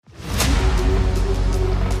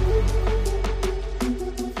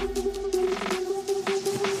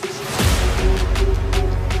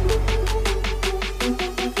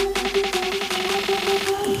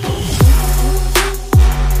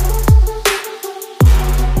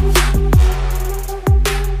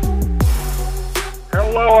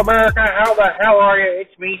America, how the hell are you?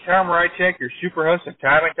 It's me, Tom Rychek, your super host of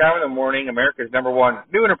Time and Time in the Morning, America's #1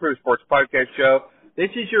 new and improved sports podcast show. This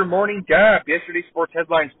is your morning dump. Yesterday's sports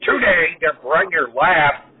headlines today dump right in your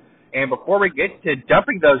lap. And before we get to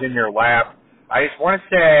dumping those in your lap, I just want to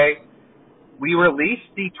say we released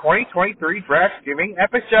the 2023 Draftsgiving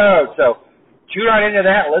episode. So tune on into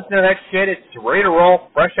that, listen to that shit. It's ready to roll,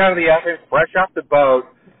 fresh out of the oven, fresh off the boat.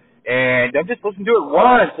 And don't just listen to it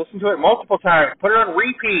once, listen to it multiple times. Put it on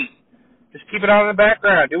repeat. Just keep it on in the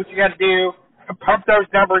background. Do what you got to do. Pump those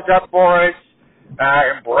numbers up for us.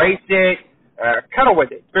 Embrace it. Cuddle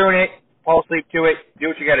with it. Spoon it. Fall asleep to it.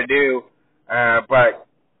 Do what you got to do. But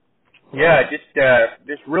yeah,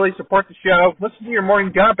 just really support the show. Listen to your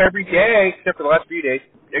morning dump every day, except for the last few days.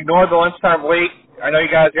 Ignore the lunchtime leak. I know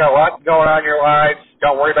you guys got a lot going on in your lives.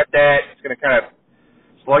 Don't worry about that. It's going to kind of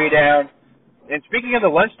slow you down. And speaking of the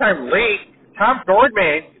lunchtime leak, Tom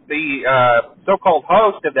Thornton, the so-called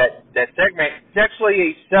host of that segment, is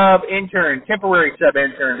actually a temporary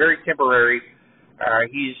sub-intern, very temporary.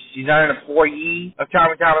 He's not an employee of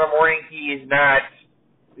Time and Time in the Morning. He's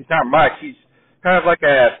not much. He's kind of like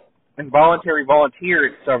a involuntary volunteer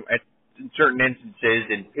in certain instances.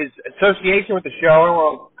 And his association with the show, I don't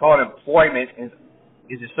want to call it employment,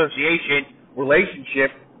 his association,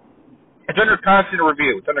 relationship, it's under constant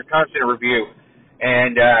review.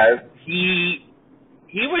 And he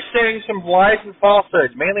was saying some lies and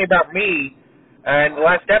falsehoods, mainly about me, in the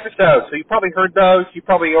last episode. So you probably heard those. You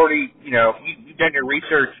probably already, you've done your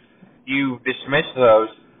research. You've dismissed those.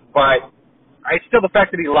 But it's still the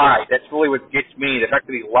fact that he lied. That's really what gets me. The fact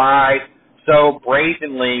that he lied so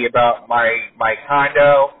brazenly about my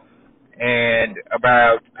condo and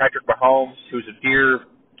about Patrick Mahomes, who's a dear,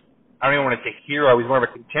 I don't even want to say hero. He's more of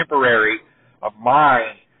a contemporary of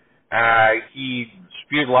mine. He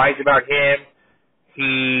spewed lies about him.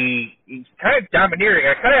 He's kind of domineering.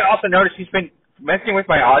 I kind of also noticed he's been messing with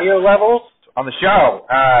my audio levels on the show.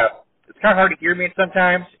 It's kind of hard to hear me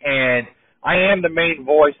sometimes, and I am the main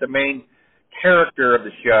voice, the main character of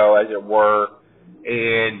the show, as it were,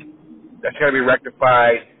 and that's got to be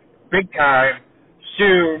rectified big time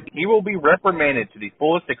soon. He will be reprimanded to the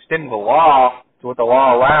fullest extent of the law, to what the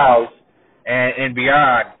law allows, and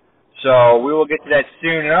beyond. So we will get to that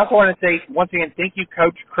soon. And I also want to say, once again, thank you,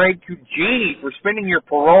 Coach Craig Cugini, for spending your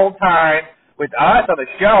parole time with us on the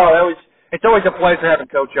show. It's always a pleasure having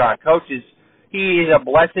Coach on. Coach he is a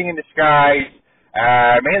blessing in disguise,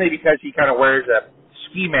 mainly because he kind of wears a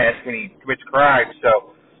ski mask when he commits crimes.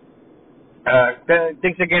 So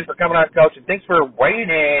thanks again for coming on, Coach, and thanks for weighing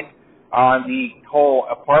in on the whole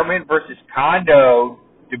apartment versus condo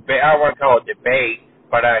debate. I don't want to call it debate,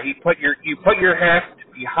 but you put your heft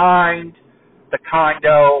behind the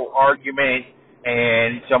condo argument,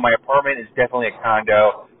 and so my apartment is definitely a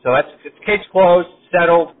condo. So it's case closed,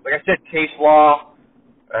 settled. Like I said, case law.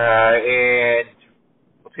 And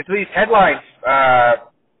let's get to these headlines. I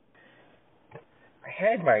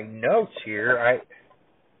had my notes here. I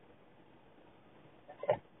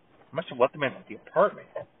must have left them in the apartment.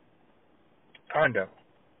 Condo.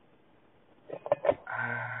 Jeez.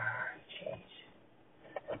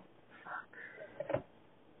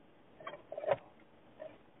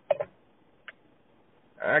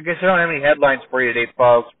 I guess I don't have any headlines for you today,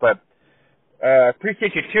 folks, but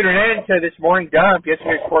appreciate you tuning in to this morning dump.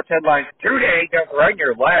 Yesterday's sports headlines today dump right in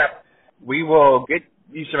your lap. We will get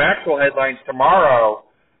you some actual headlines tomorrow,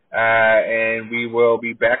 and we will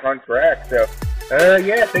be back on track. So,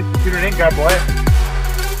 thanks for tuning in. God bless.